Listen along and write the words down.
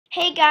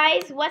Hey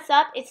guys, what's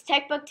up? It's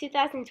TechBook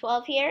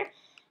 2012 here.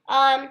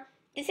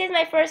 This is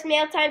my first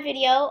Mailtime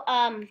video.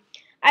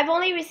 I've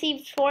only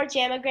received 4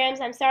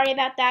 jamograms. I'm sorry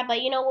about that,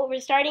 but you know what? We're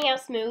starting out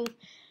smooth.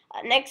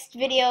 Next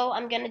video,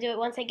 I'm gonna do it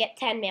once I get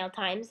 10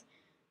 Mailtimes.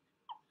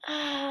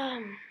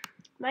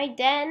 My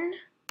den.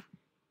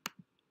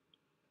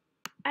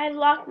 I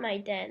locked my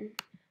den.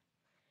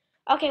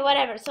 Okay,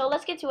 whatever. So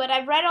let's get to it.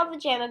 I've read all the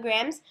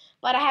jamograms,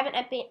 but I haven't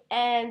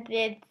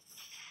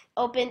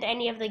opened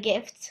any of the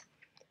gifts.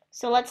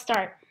 So let's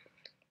start.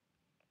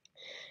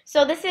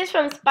 So this is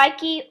from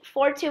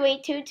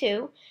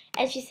Spiky42822,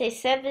 and she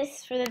said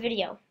this for the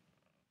video.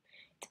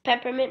 It's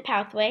peppermint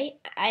pathway.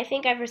 I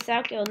think I've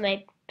recycled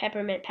my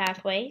peppermint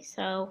pathway,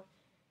 so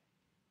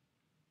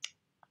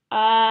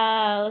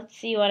let's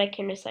see what I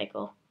can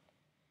recycle.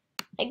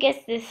 I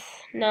guess this,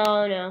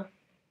 no.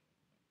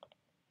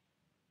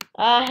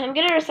 I'm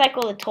gonna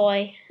recycle a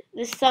toy.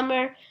 This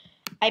summer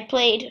I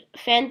played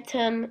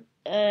Phantom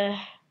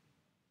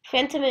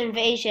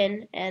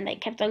Invasion, and I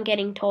kept on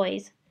getting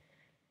toys.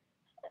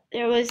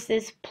 There was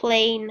this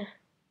plane.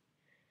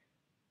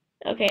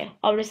 Okay,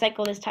 I'll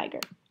recycle this tiger.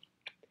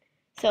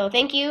 So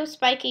thank you,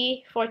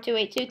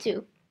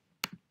 Spiky42822.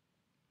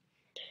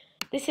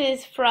 This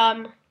is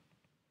from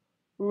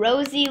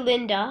Rosie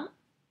Linda.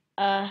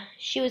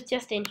 She was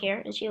just in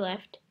here and she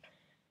left.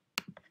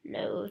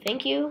 No,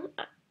 thank you.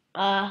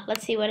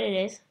 Let's see what it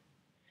is.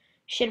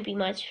 Shouldn't be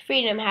much.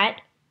 Freedom hat.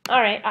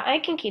 Alright, I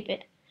can keep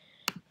it.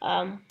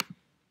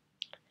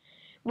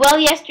 Well,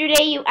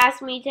 yesterday you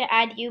asked me to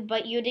add you,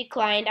 but you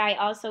declined. I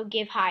also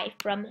give hi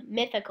from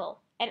Mythical.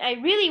 And I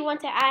really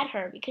want to add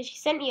her because she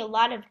sent me a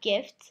lot of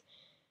gifts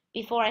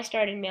before I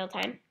started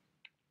Mailtime.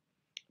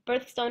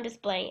 Birthstone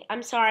display.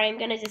 I'm sorry, I'm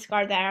going to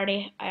discard that.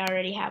 I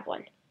already have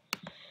one.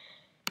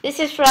 This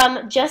is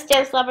from Just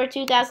Dance Lover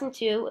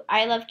 2002.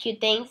 I love cute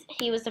things.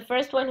 He was the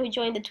first one who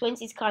joined the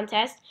Twinsies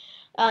contest.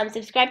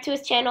 Subscribe to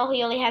his channel.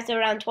 He only has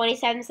around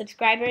 27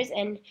 subscribers,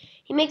 and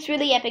he makes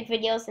really epic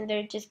videos, and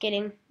they're just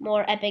getting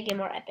more epic and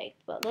more epic.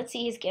 But let's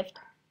see his gift.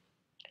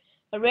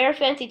 A rare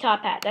fancy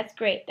top hat. That's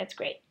great. That's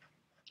great.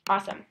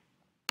 Awesome.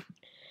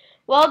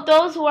 Well,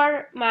 those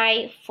were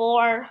my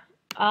 4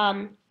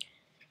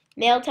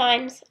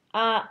 Mailtimes.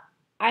 I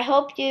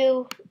hope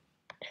you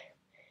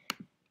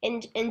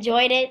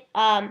enjoyed it.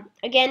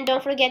 Again,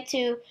 don't forget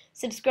to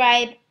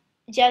subscribe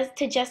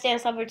to Just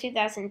Dance Lover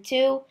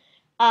 2002.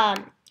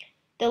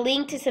 The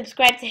link to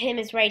subscribe to him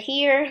is right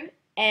here,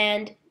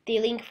 and the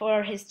link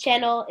for his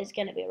channel is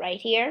going to be right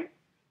here.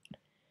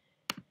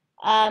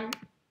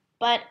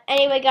 But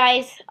anyway,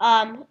 guys,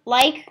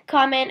 like,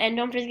 comment, and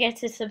don't forget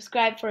to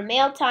subscribe for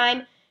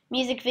Mailtime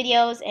music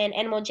videos and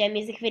Animal Jam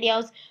music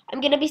videos.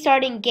 I'm going to be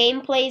starting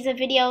gameplays of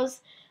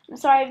videos. I'm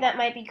sorry if that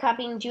might be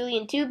copying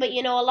Julian too, but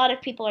you know, a lot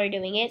of people are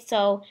doing it.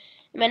 So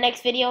in my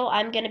next video,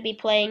 I'm going to be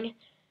playing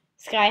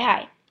Sky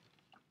High.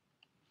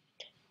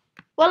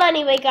 Well,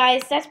 anyway,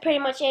 guys, that's pretty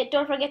much it.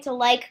 Don't forget to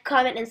like,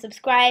 comment, and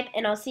subscribe,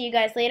 and I'll see you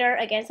guys later.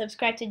 Again,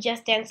 subscribe to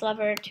Just Dance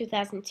Lover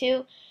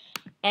 2002,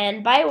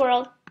 and bye,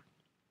 world.